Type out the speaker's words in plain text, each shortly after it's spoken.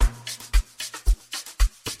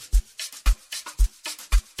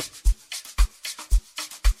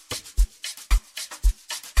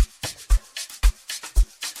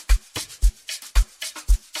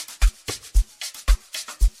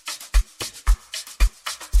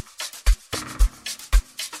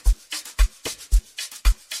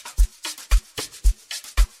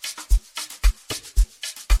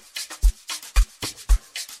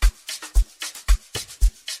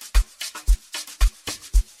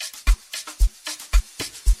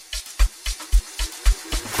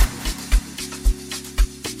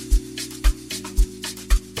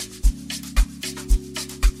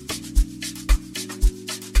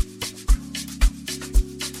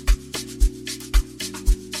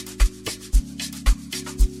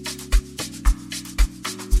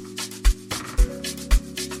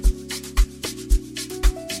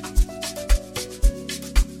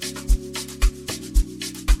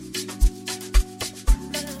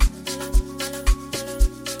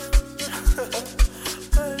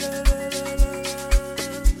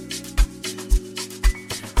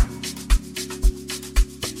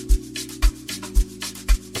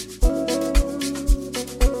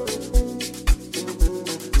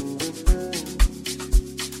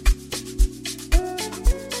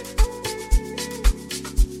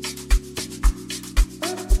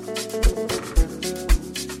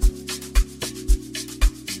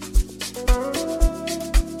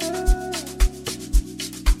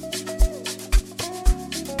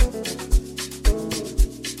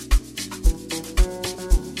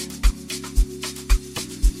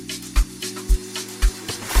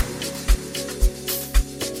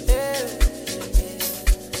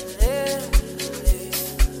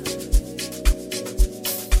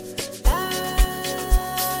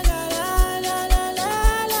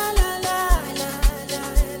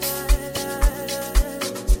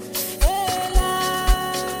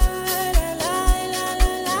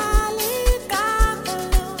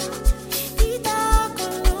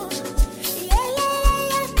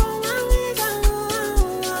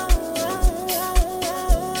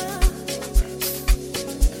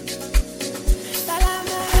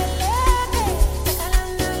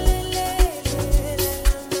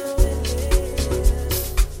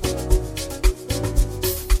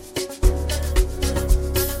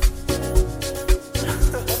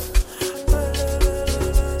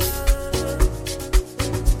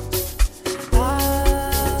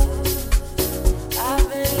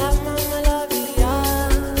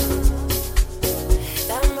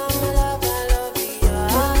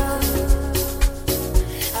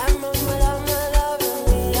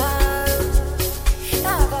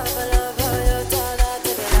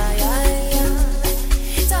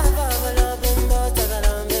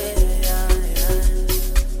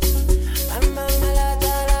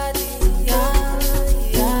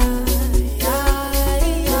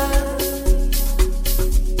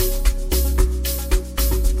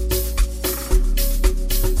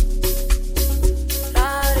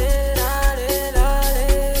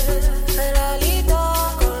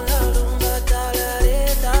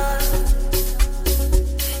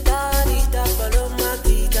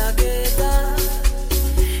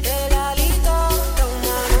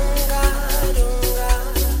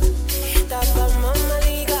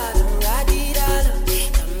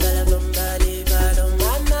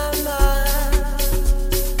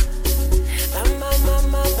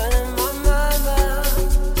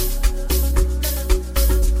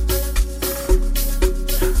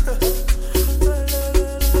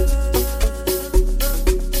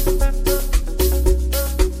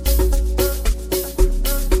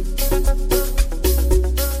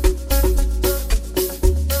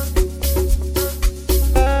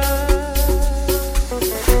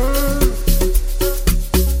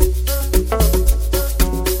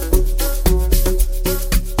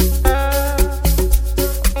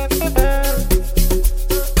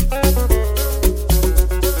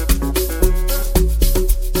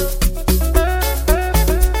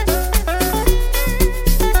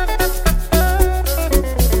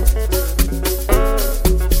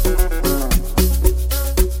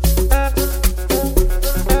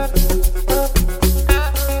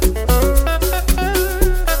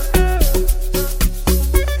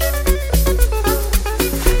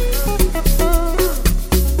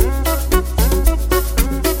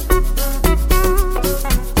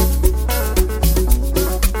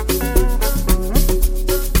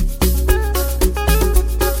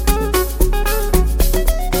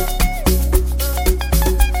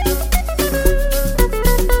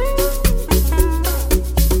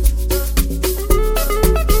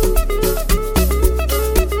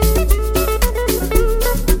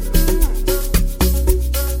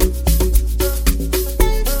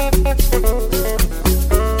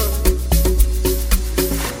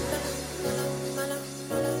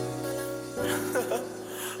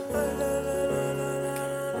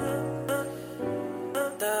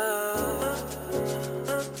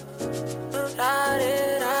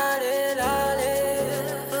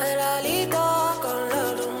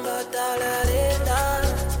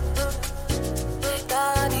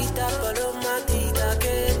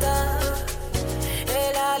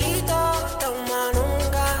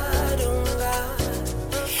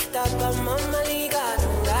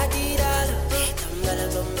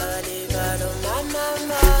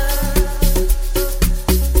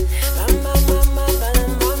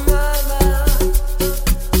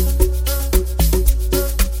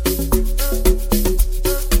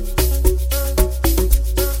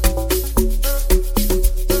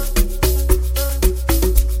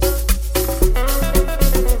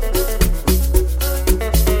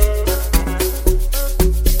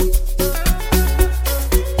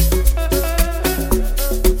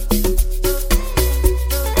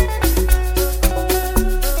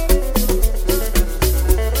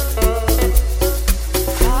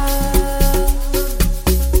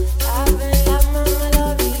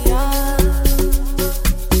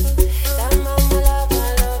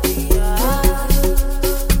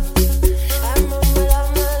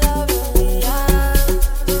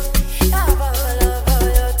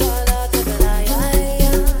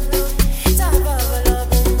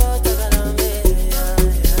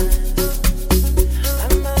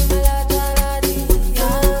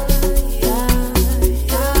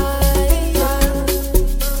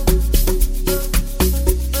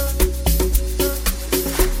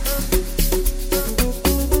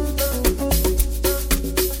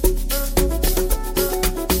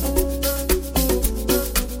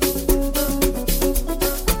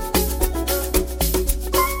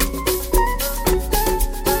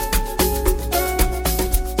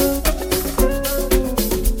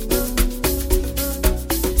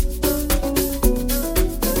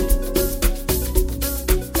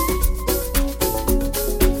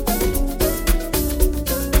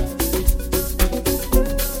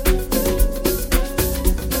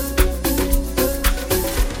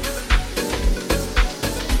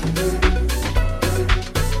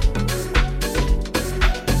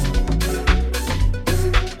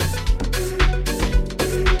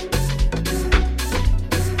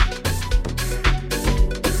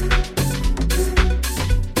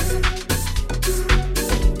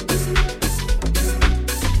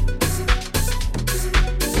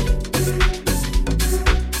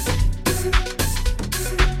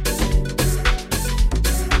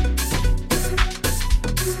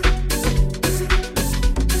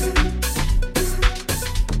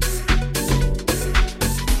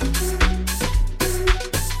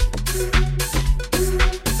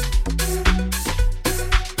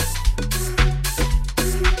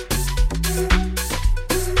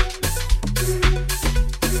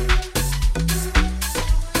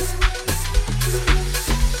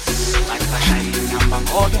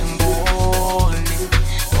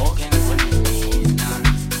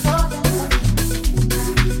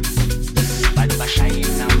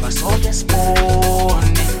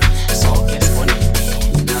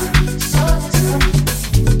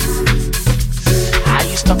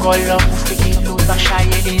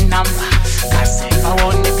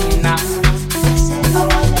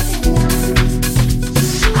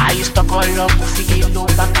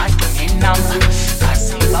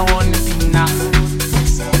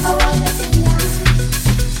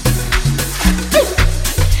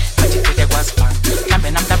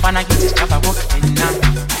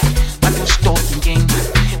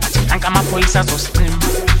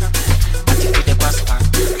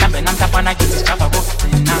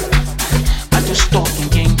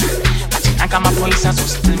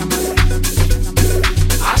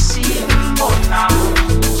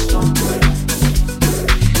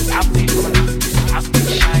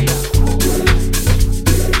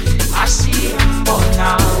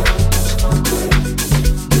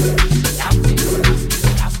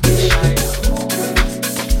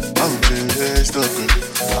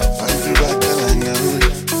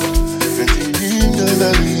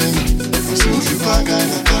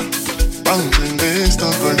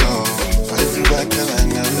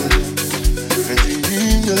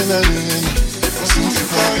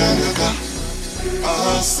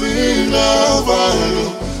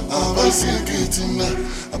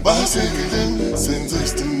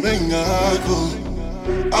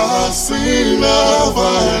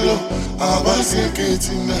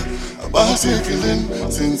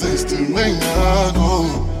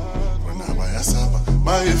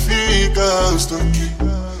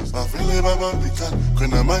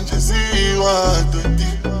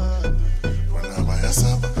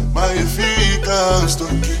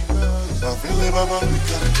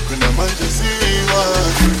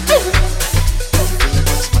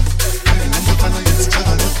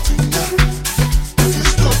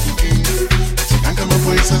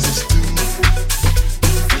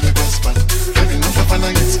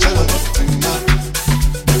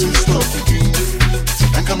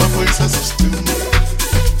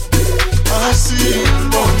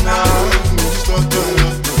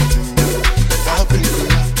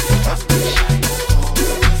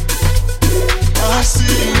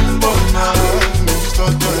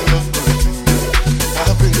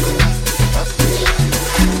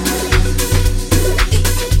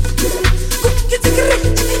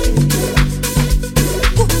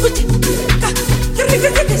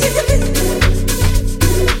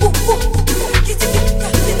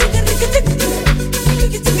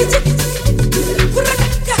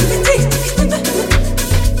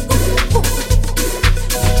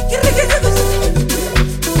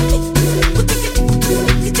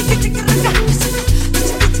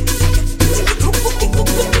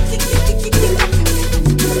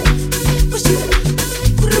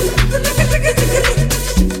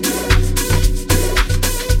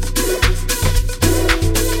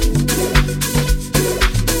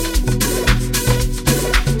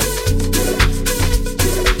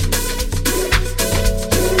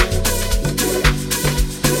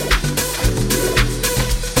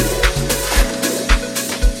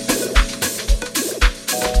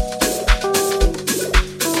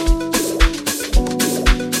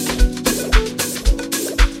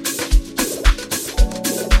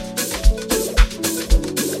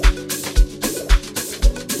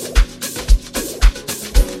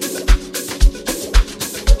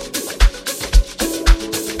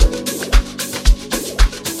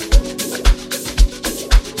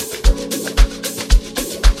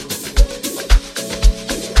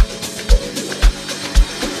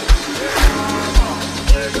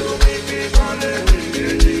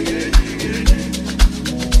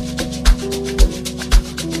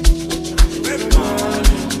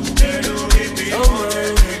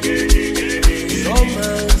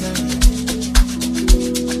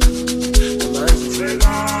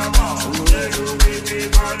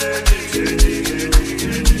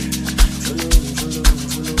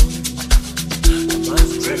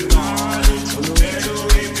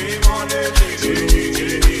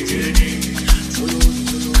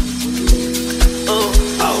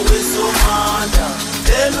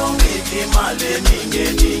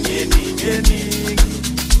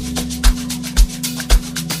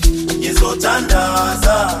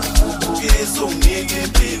ngizothandaza ukizunginike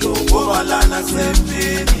impilo ngoba lana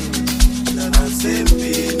sempini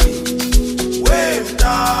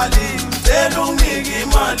wemdali cela unginike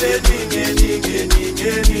imali eningi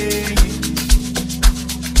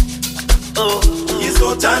oh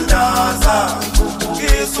ngizothandaza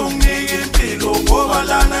ukizunginike impilo ngoba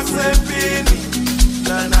lana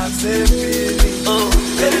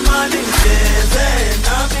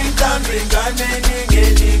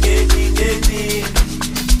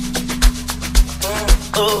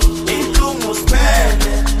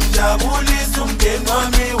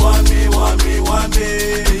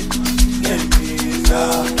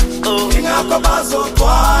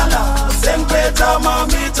bazogcwala sengiphethe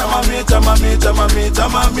amamitha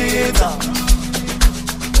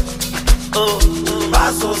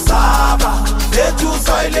bazosaba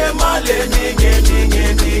lethusa ile mali eningi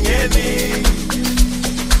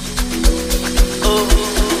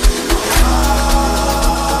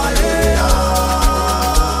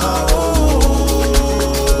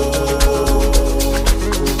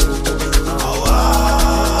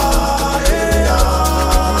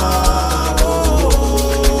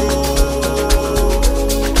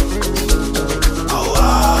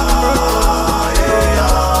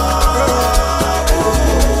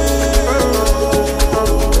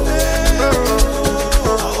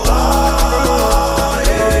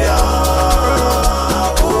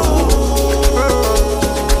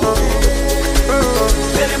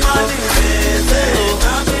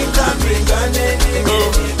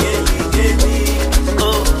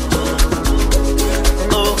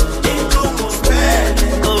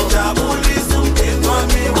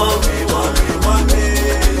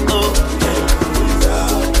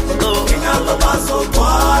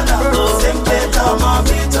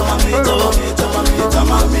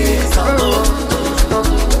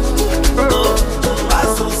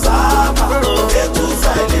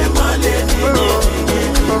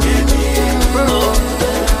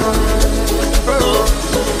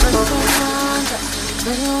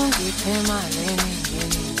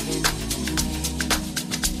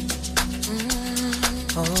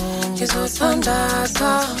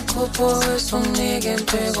Ngizothandaza kuphosa unginike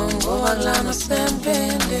impiko ngoba kulana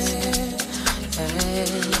sempinde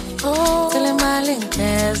Cela imali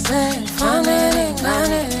ngeze fanele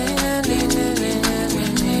ngane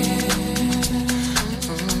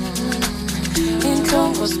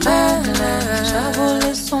inhlungu siphele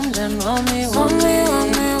jabulisa umndeni wami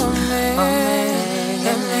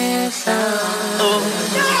ngemihla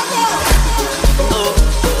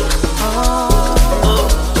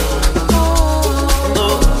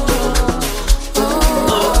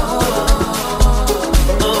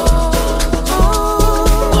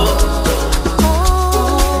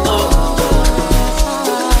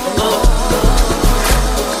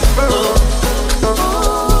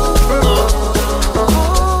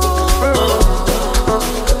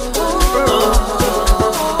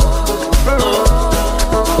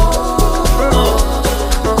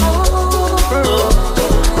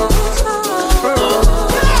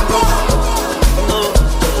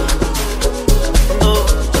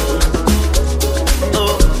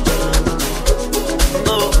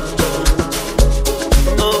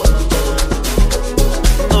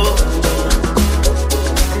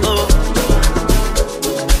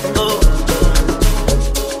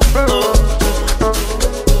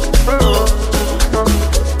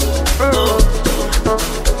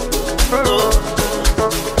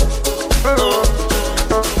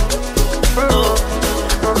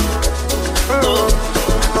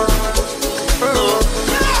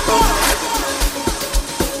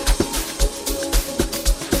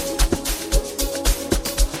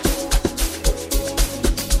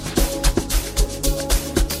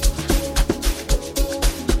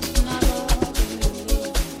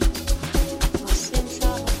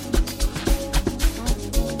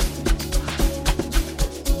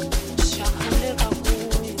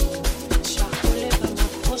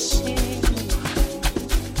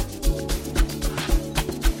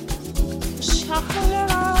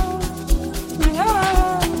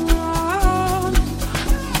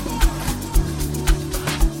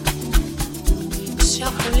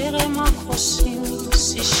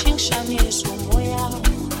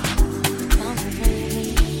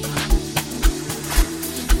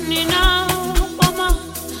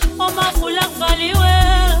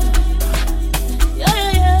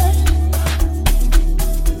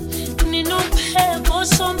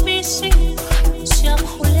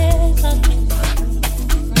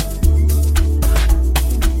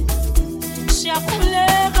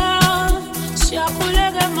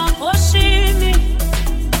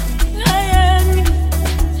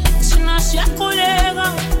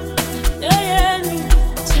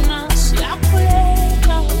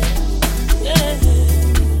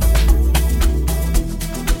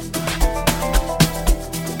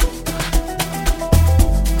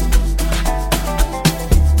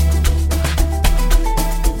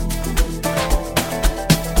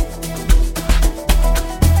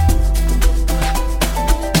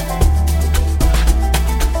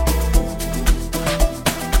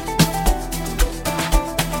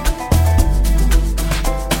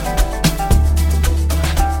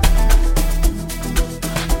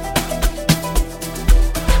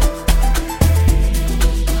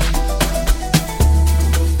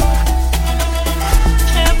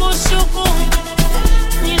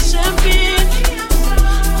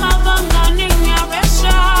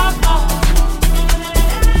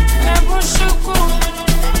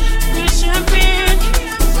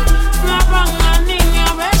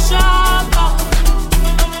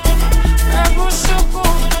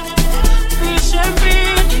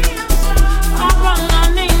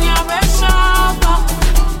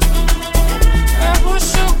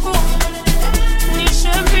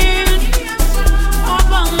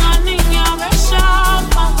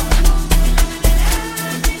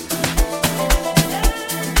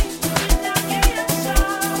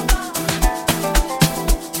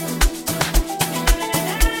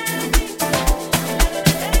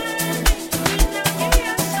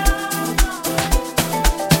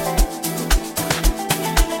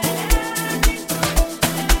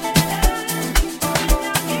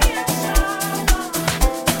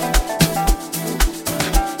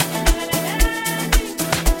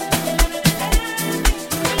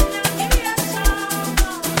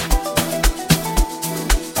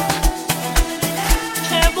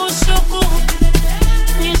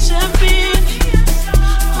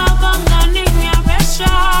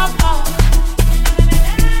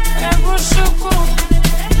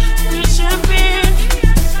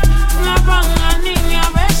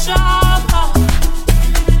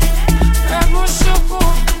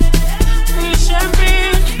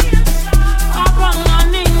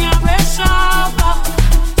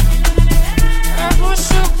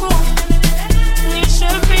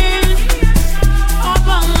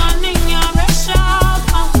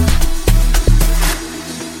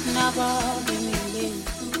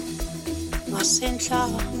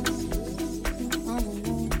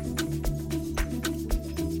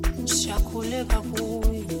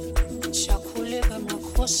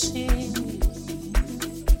emakhosini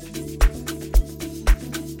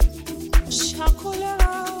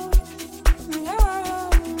siyakhuleka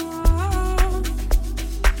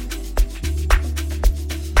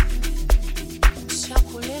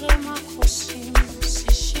siyakhuleka emakhosini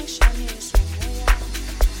sishintshanise umoya.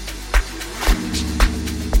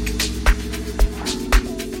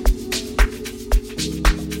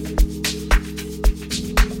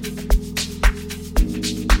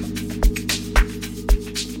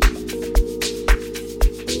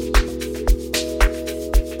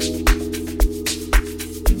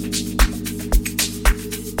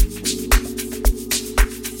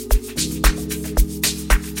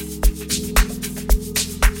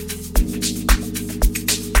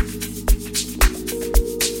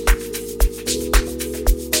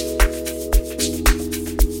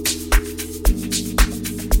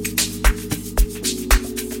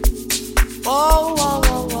 Oh, oh,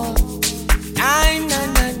 oh, oh. Nine,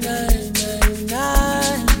 nine, nine, nine, nine,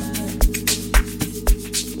 nine.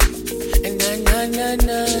 And nine, nine, nine,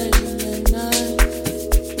 nine, nine.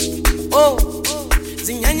 Oh,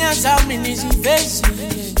 zinyanya zami nizivezile.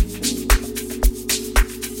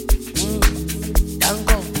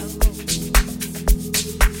 Dango.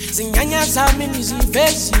 Zinyanya zami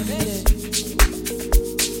nizivezile.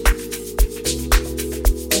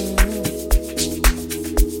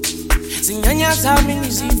 Zinyanya zami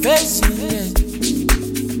nizivezile.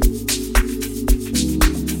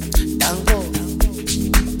 Dango.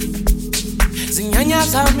 Zinyanya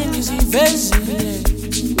zami nizivezile.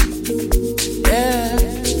 Yeah.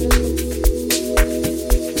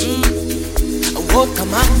 Oh,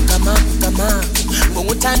 come on, come on, come on.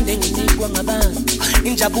 Ngokuthande nginikwa ngabantu.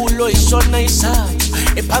 Injabulo isona isathu.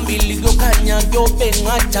 Ephambili kuyokhanya kuyobe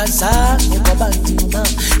ngathazange kwabanzima.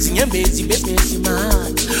 Zinyembezi besimahla.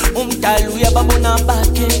 Umdala uyababona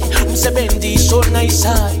bakhe. Umsebenzi isona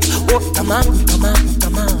isathu. Oh, come on, come on,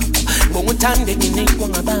 come on. Ngokuthande nginikwa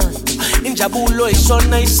ngabantu. Injabulo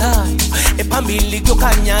isona isathu. Ephambili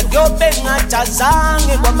kuyokhanya kuyobe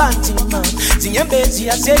ngathazange kwabanzima. Zinyembezi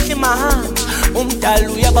yasesimahla.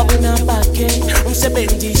 Umdala uyababona bakhe.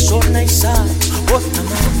 Umsebenzi isona isathu. Oh, come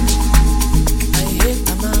on.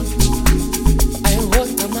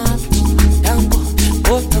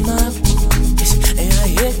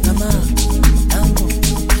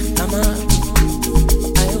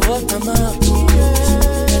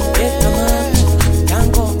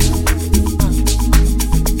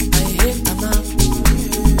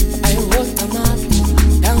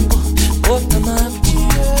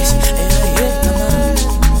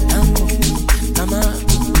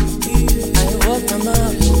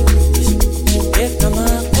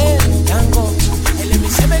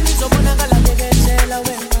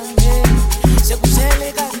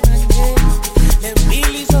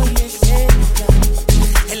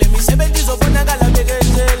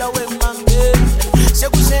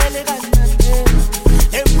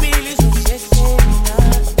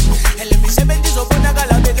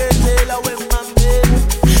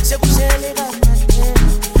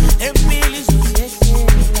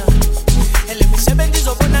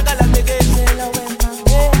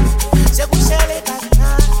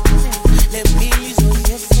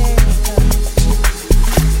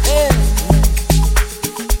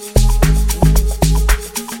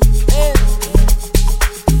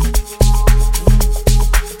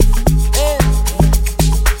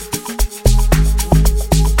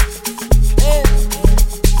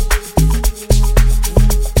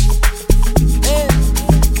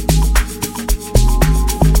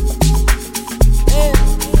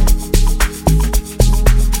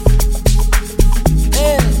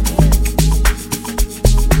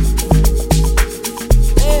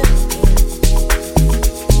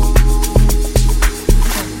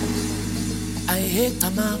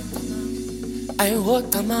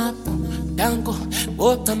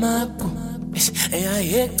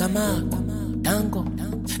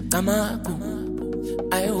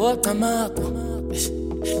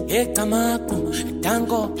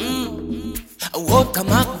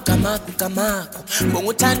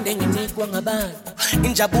 Ngokuthande nginikwa ngabantu.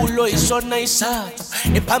 Injabulo isona isathu.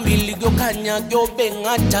 Ephambili kuyokhanya kuyobe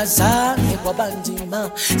ngathazange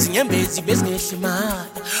kwabanzima. Zinyembezi besimahla.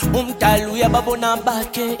 Umdala uyababona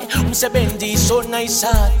bakhe. Umsebenzi isona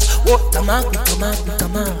isathu. Oh, come on, come on,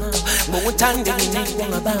 come on. Ngokuthande nginikwa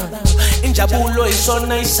ngabantu. Injabulo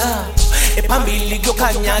isona isathu. Ephambili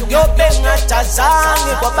kuyokhanya kuyobe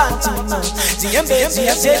ngathazange kwabanzima. Zinyembezi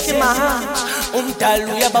yasesimahla.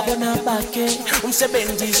 Umdala uyababona bakhe.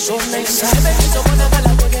 Umsebenzi isona isathu. Umsebenzi izobonakala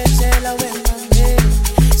bekezela wemane.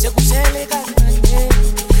 Sekusele kancane.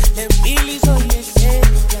 Lempilo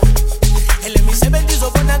izoyehlela. Ele misebenzi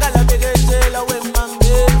izobonakala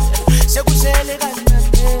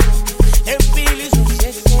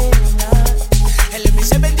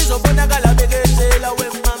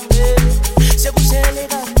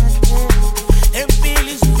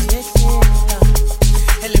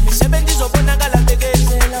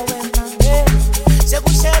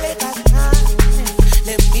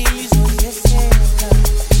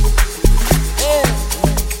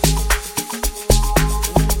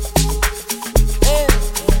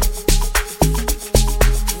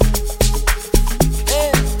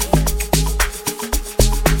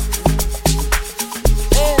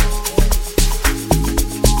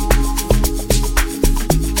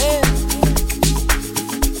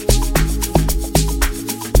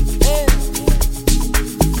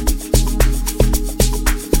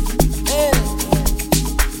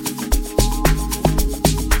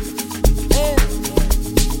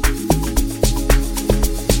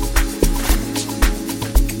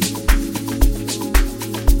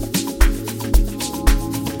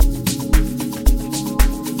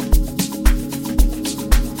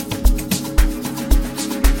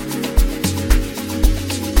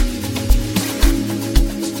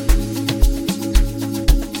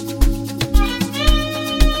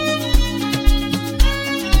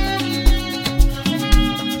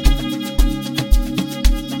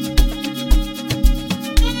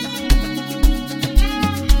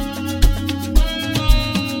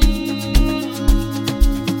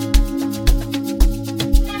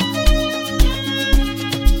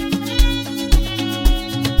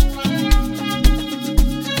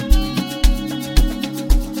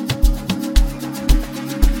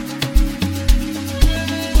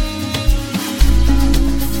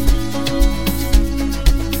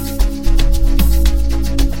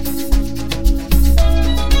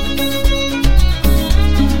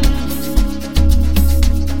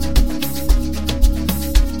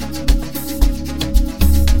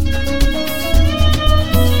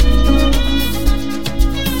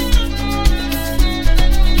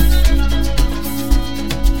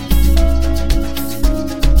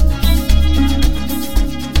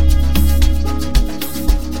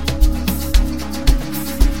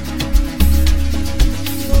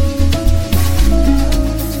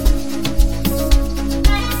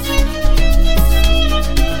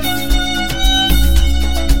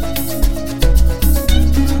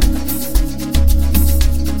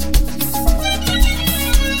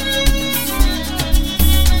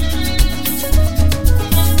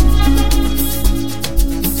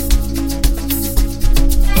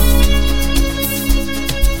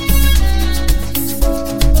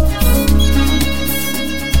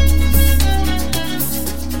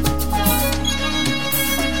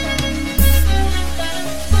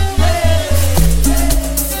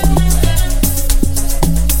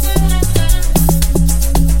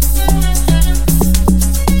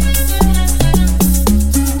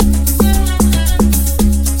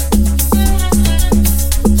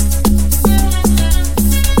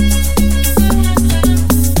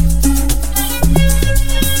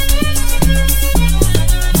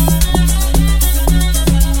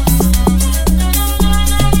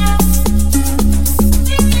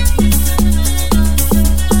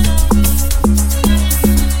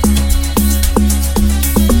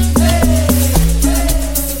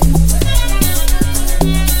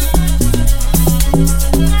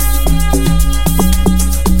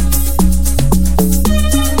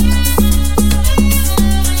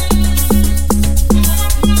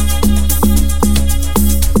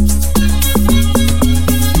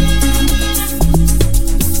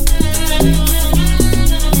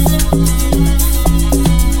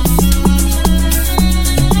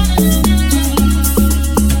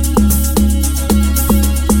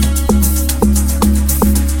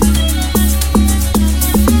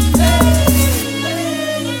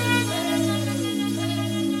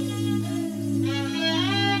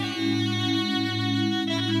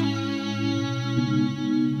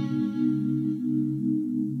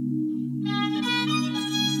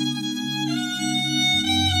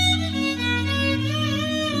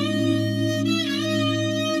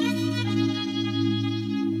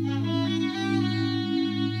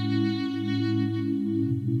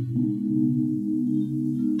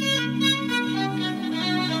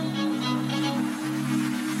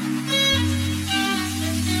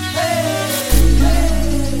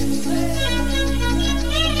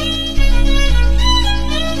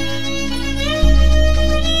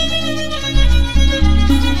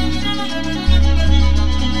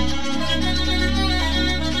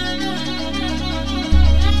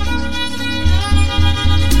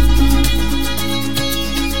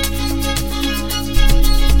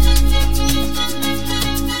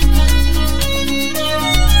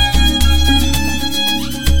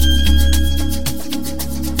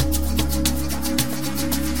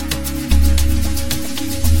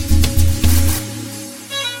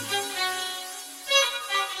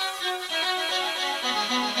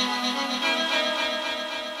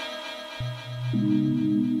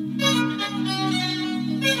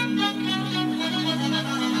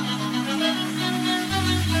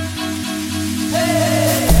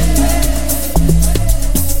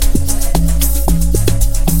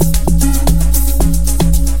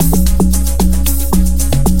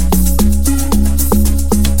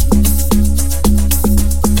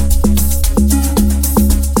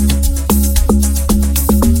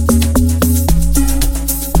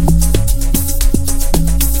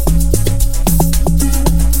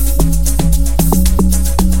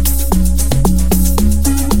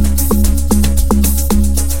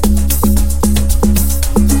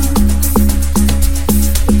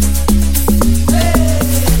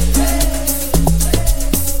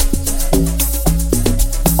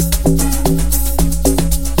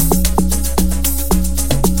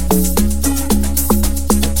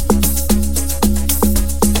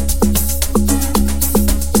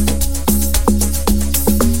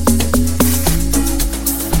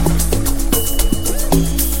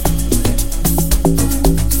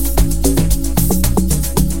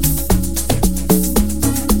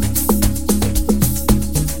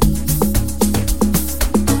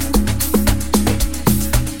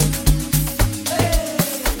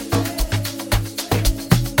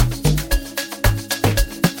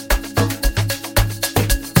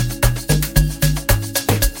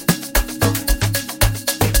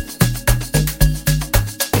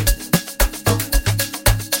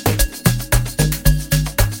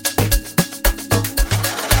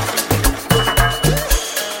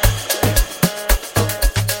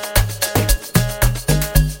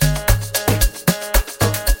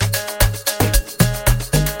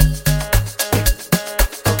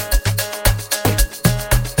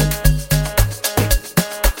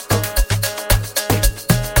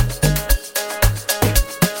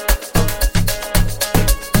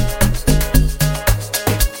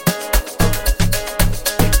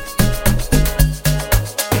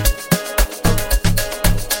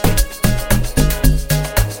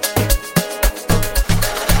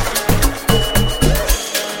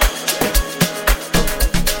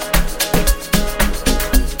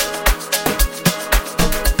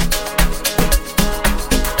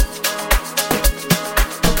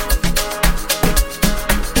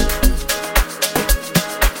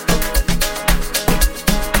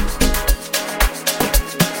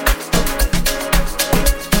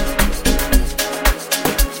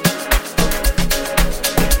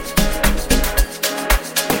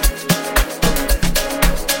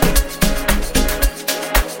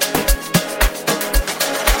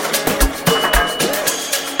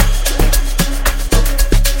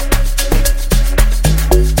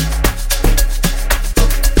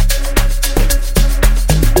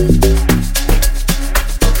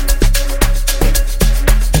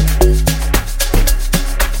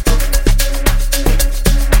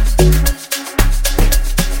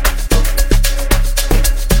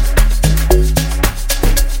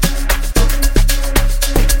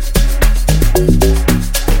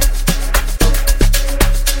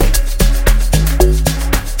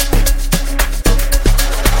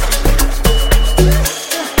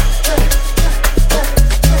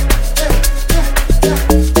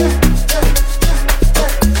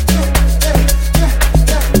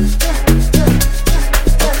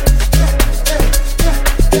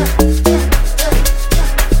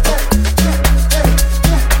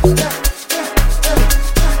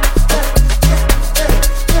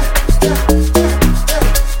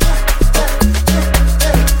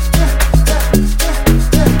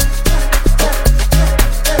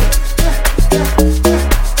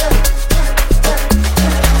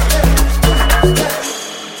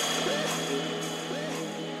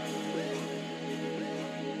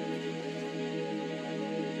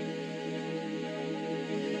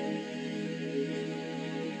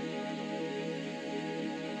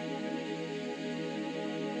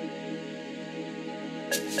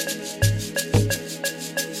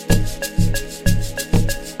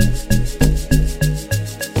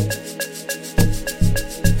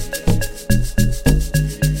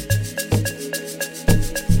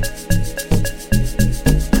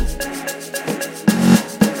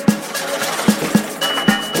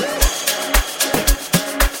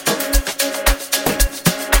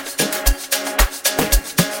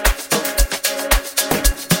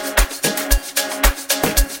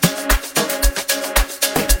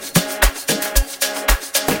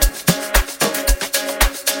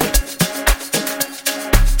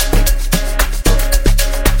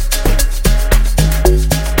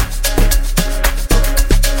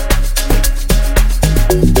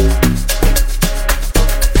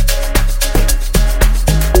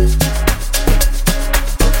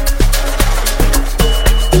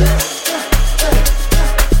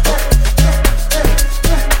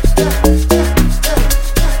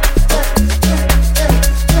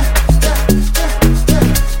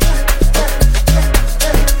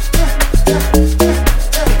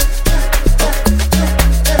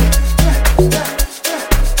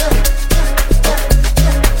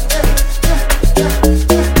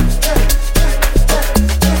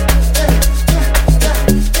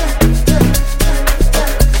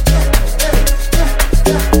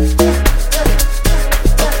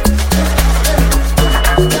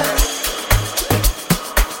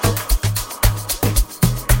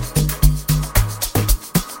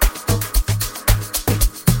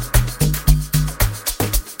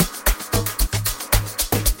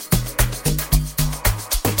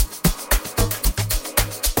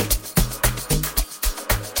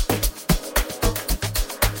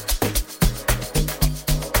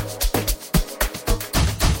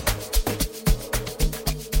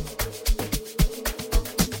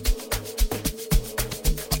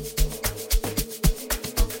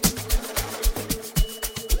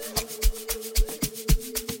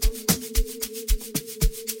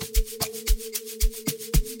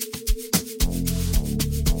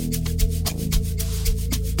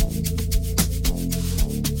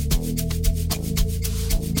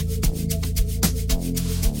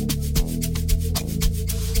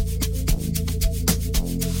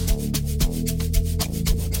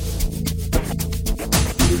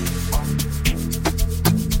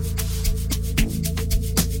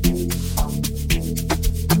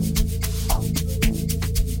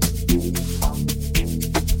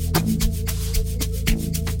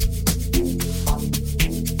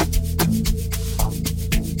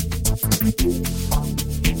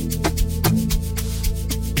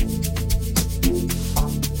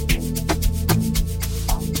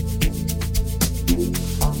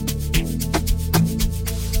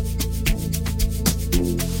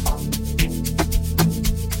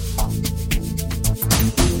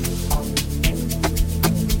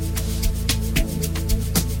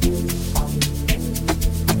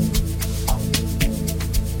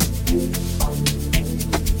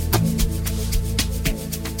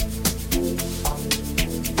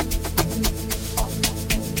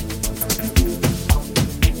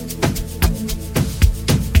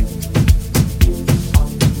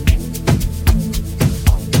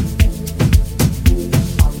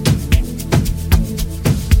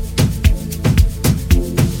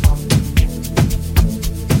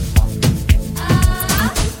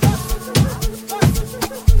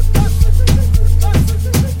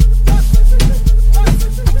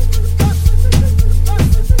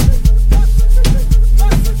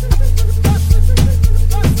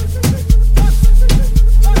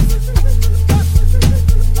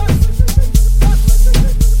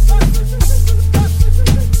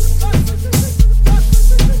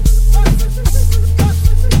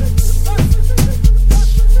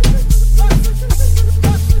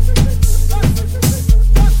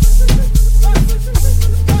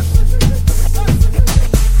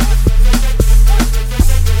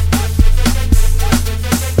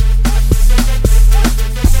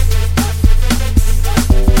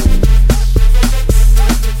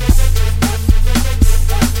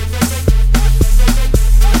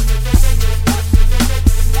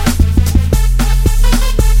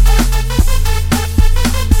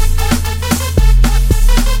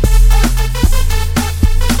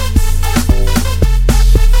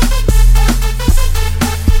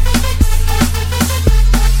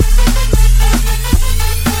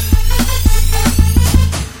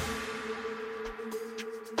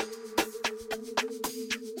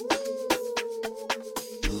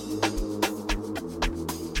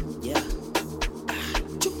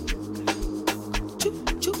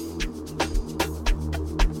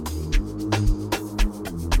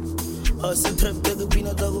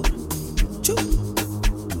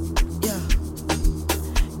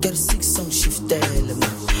Get 6 on shift element.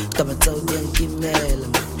 Tabatao diang kimel.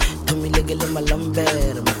 Tommy legele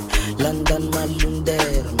malamber. London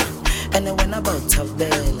malunder. And I went about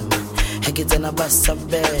tabel. I get an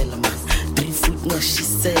abasabel. 3 foot na she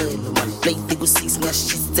sell. Play the go 6 na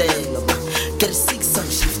she sell. Get 6 on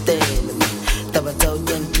shift element. Tabatao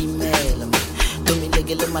diang kimel. Tommy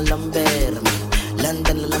legele malamber.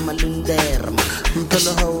 London la malunder.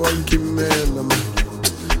 Mpela hawan kimel.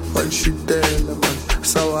 One shit man.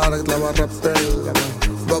 Sawarak la warapel man.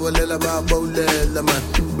 Babalela ba baulela man.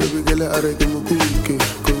 Baby gele areke mukuke.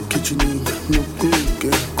 Ko kichini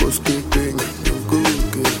mukuke. Ko skipping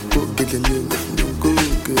mukuke. Ko gelele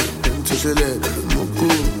mukuke. Ntshele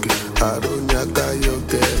mukuke. Aronya kayo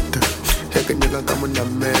geta. Hekenya kama na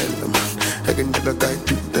mela man. Hekenya kai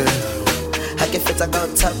tite. Hake feta ka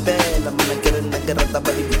tabela man. Nagarata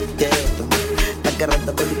ba di geta.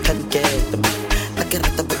 Nagarata ba di kanketa man.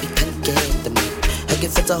 Nagarata ba di kanketa man. Hake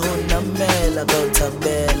feta ho na mela go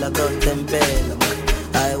tabela go tembela man.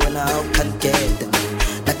 I wanna out kanketa man.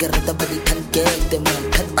 Nagarata ba di kanketa man.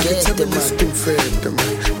 Kanketa man. Skufete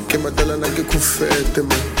man. Ke matala na ke kufete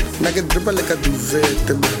man. Na ke dripa le ka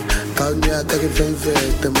duvete man. Kaunya ka ke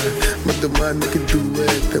velvete man. Madumani ke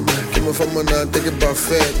duete man. Ke mafamana te ke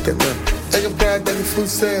buffete man. Ege prada ke full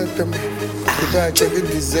set man. Ke prada ke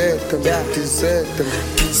dizete man. Dizete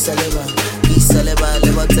man. Isaleba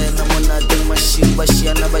leba tena mona ding mashiba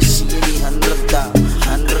shiana bashiri 100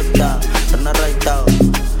 turn right out.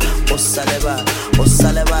 Osaleba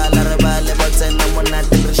la reba leba tena mona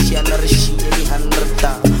ding shiana rishiri 100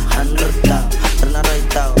 turn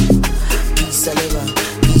right out.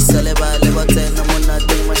 Isaleba leba tena mona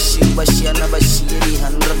ding mashiba shiana bashiri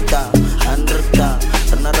 100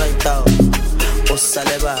 turn right out.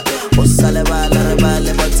 Osaleba la reba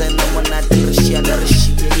leba tena mona ding shiana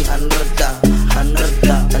rishiri 100 turn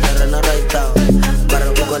right out. Para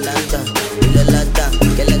Ugolanda, Ulalata,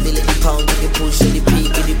 que la dile di pound, que push di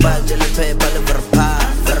pig, di badge, le pepa, le verpa.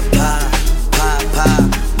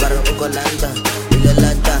 Para Ugolanda,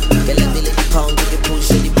 Ulalata, que la dile di pound, que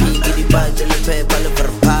push di pig, di badge, le pepa, le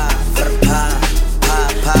verpa.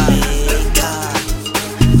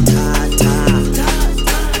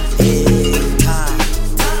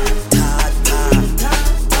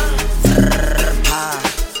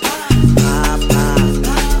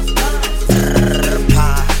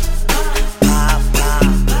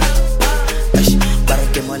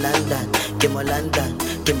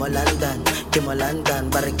 Kemolandan,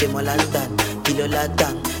 bareng kemolandan, kilo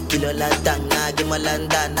ladang, na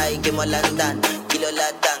kemolandan, ay kemolandan, kilo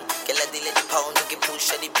ladang, kela dile di pound, ke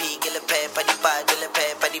push di pig, le pepa di badge, le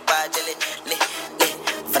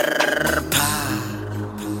verpa.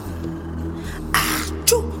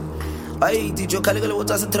 Chu. Ay, di jo kale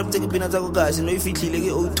wotsa sa trap take pina tsa go kasi no ifitlile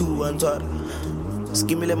ke O2 antwara.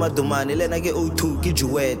 Skimile madumane le na ke O2 ke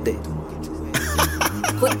juwete.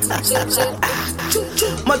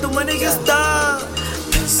 Madumane ke star.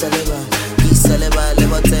 Isaleba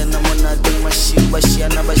leba tena mona ding mashiba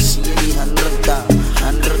shiana bashiri 100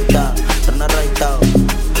 turn right out.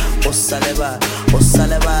 Osaleba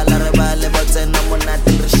la reba leba tena mona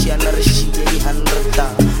ding shiana rishiri 100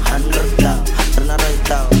 turn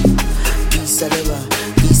right out.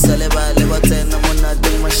 Isaleba leba tena mona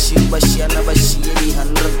ding mashiba shiana bashiri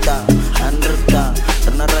 100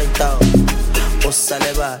 turn right out.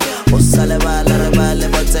 Osaleba la reba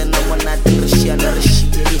leba tena mona ding shiana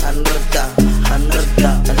rishiri 100 turn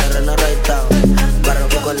right out. Para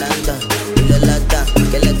Ugolanda, Ulalata,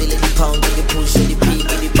 que la dile di pound, que push di pig,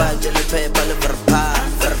 di badge, le pepa, le verpa.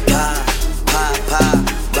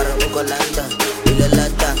 Para Ugolanda,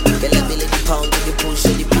 Ulalata, que la dile di pound, que push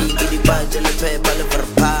di pig, di badge, le pepa, le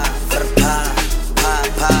verpa.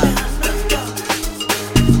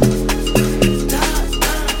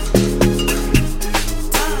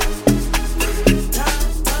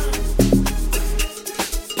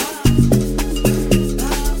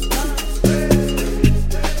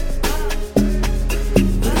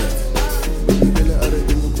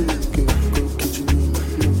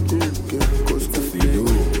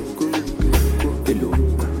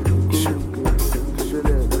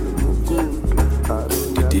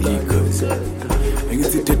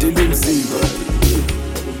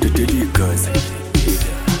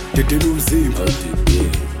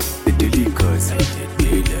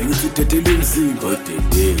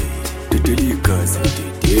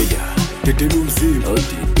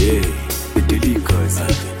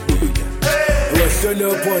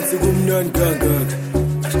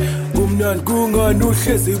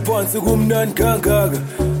 Kumnan kangaka,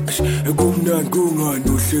 kumnan kungan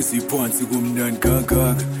uhlezi phansi kumnan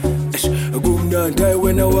kangaka. kumnandi hayi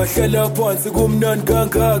wena wahlala phansi kumnandi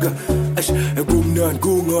kangaka kumnandi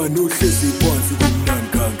kungani uhlezi phansi kumnandi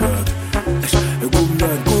kangaka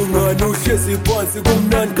kumnandi kungani uhlezi phansi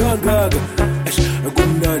kumnandi kangaka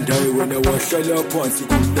kumnandi hayi wena wahlala phansi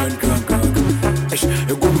kumnandi kangaka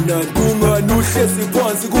kumnandi kungani uhlezi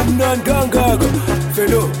phansi kumnandi kangaka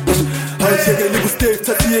felo awuhlekeli kustay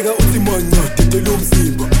thathiyeka uthi manya tetela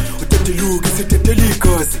umzimba uteteluka isitetela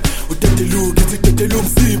igazi uteteluka isitetela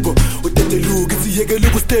umzimba uteteluka isiyekela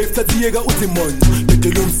kustay thathiyeka uthi manya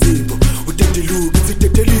tetela umzimba uteteluka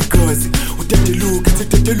isitetela igazi uteteluka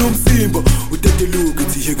isitetela umzimba uteteluka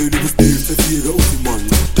isiyekela kustay thathiyeka uthi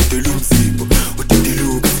manya tetela umzimba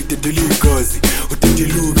uteteluka isitetela igazi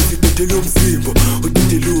uteteluka isitetela umzimba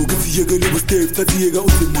uteteluka isiyekela kustay thathiyeka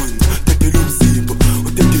uthi manya tetela umzimba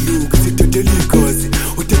uteteluka isitetela igazi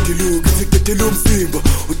uteteluka isitetela umzimba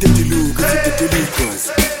uteteluka isitetela igazi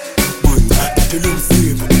manya tetela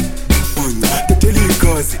umzimba manya tetela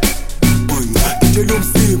igazi manya tetela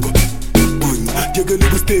umzimba manya yekela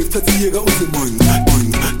kustay thathiyeka uthi manya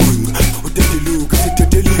manya manya uteteluka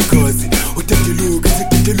isitetela igazi uteteluka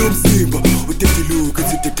isitetela umzimba uteteluka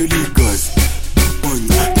isitetela igazi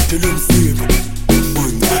manya tetela umzimba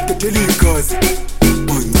manya tetela igazi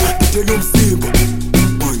manya tetela umzimba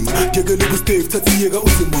yekela kustay thathiyeka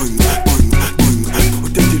uthi manya manya manya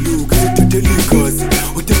uteteluka isitetela igazi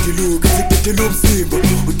uteteluka isitetela umzimba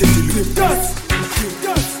uteteluka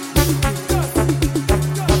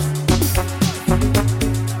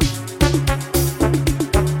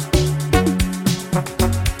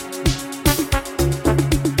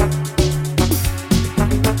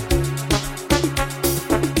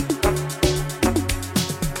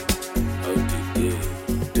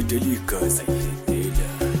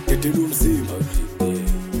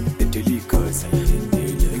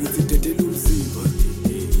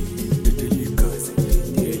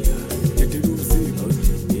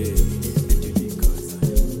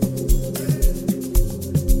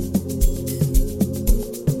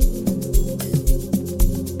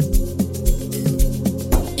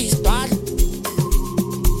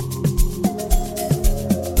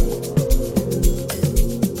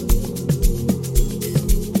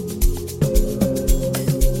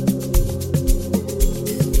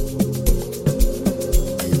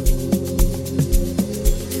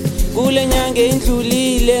Kule nyanga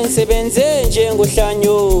endlulile ngisebenze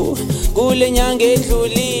njengohlanyo Kule nyanga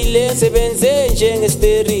endlulile ngisebenze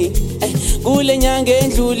njengesteri Kule nyanga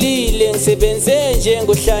endlulile ngisebenze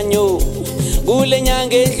njengohlanyo Kule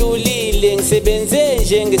nyanga endlulile ngisebenze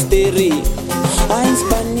njengesteri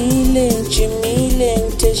Ayispanile ngijimile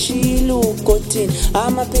ngitheshile ukotini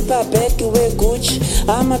Amaphepha bag we Gucci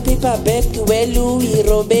Amaphepha bag we Louis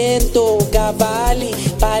Roberto Cavalli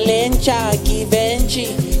Balenciaga Givenchy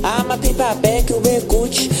Amaphepha bag we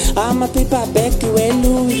Gucci Amaphepha bag we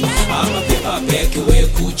Louis Amaphepha bag we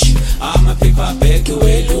Gucci Amaphepha bag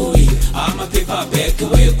we Louis Amaphepha bag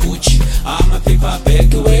we Gucci Amaphepha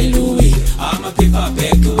bag we Louis Amaphepha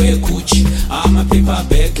bag we Gucci Amaphepha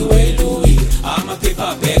bag we Louis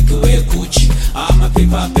Amaphepha bag we Gucci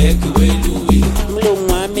Amaphepha bag we Louis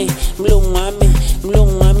Mlungu wami mlungu wami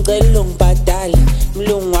mlungu wami cela ungibhadale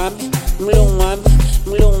mlungu wami mlungu wami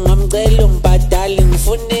mlungu wami cela ungibhadale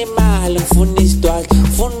ngifuna imali ngifuna isidwala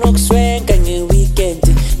ngifuna ukuswenka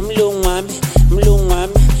ngeweekend mlungu wami mlungu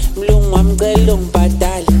wami mlungu wami cela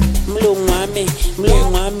ungibhadale mlungu wami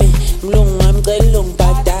mlungu wami mlungu wami cela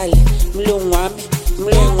ungibhadale mlungu wami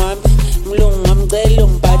mlungu wami mlungu wami cela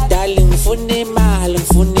ungibhadale ngifuna imali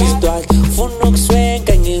ngifuna isidwala ngifuna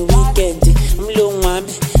ukuswenka ngeweekend mlungu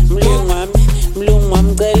wami mlungu wami mlungu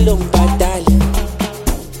wami cela ungibhadale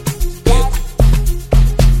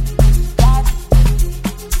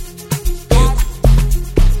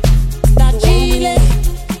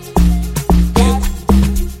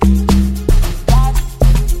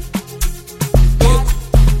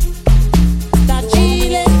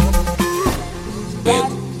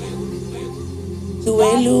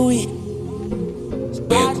Louis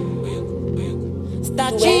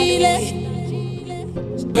Sta Chile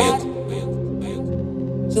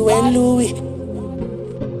Louis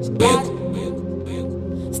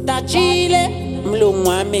Sta Chile Mlungu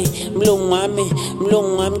wami mlungu wami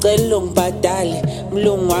mlungu wami cela ungibhadale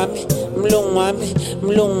mlungu wami mlungu wami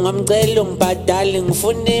mlungu wami cela ungibhadale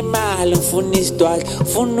ngifuna imali ngifuna isidwala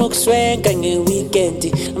ngifuna ukuswenka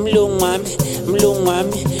ngeweekend mlungu wami mlungu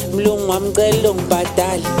wami mlungu wami cela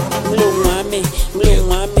ungibhadale mlungu wami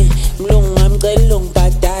mlungu wami mlungu wami cela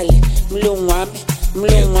ungibhadale mlungu wami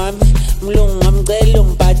mlungu wami mlungu wami cela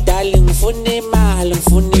ungibhadale ngifuna imali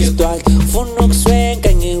ngifuna isidwala ngifuna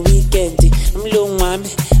ukuswenka ngeweekend mlungu wami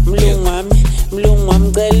mlungu wami mlungu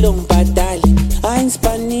wami cela ungibhadale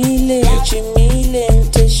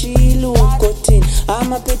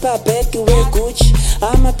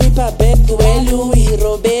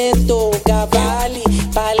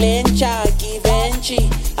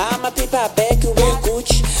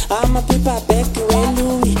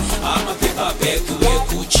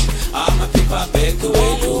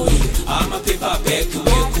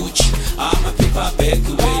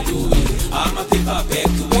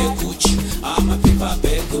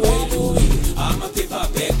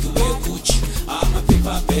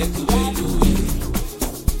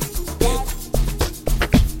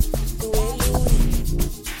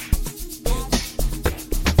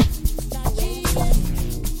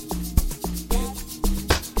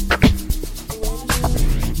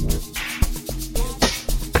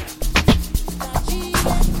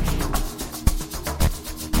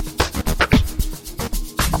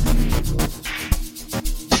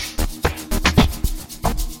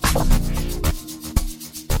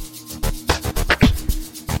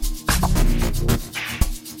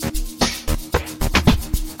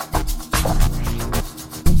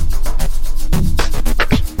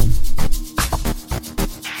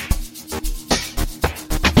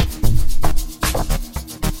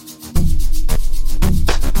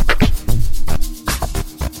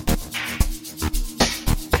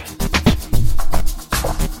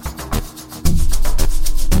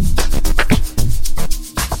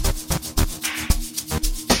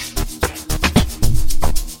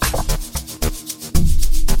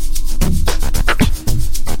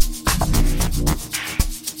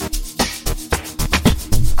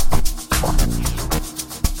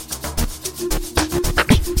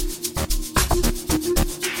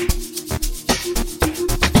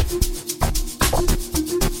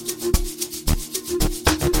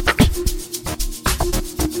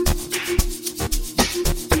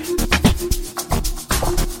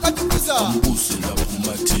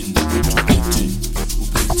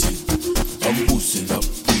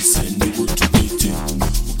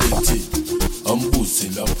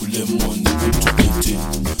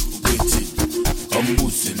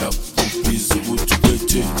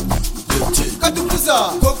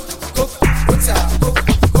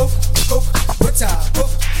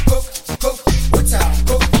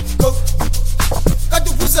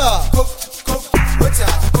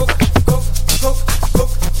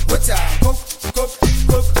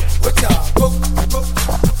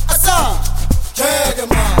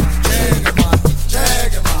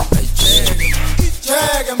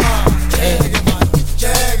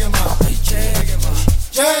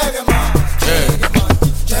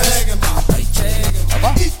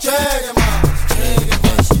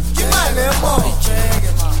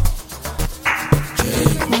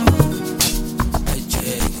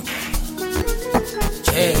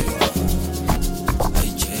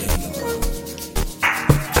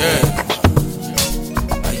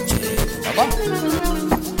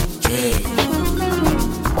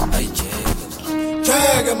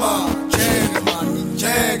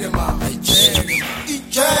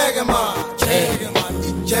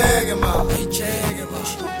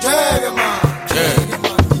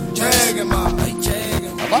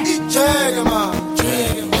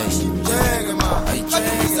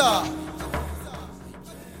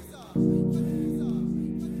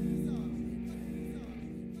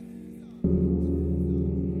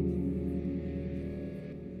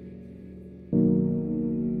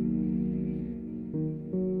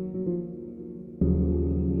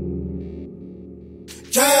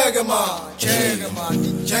Jagama,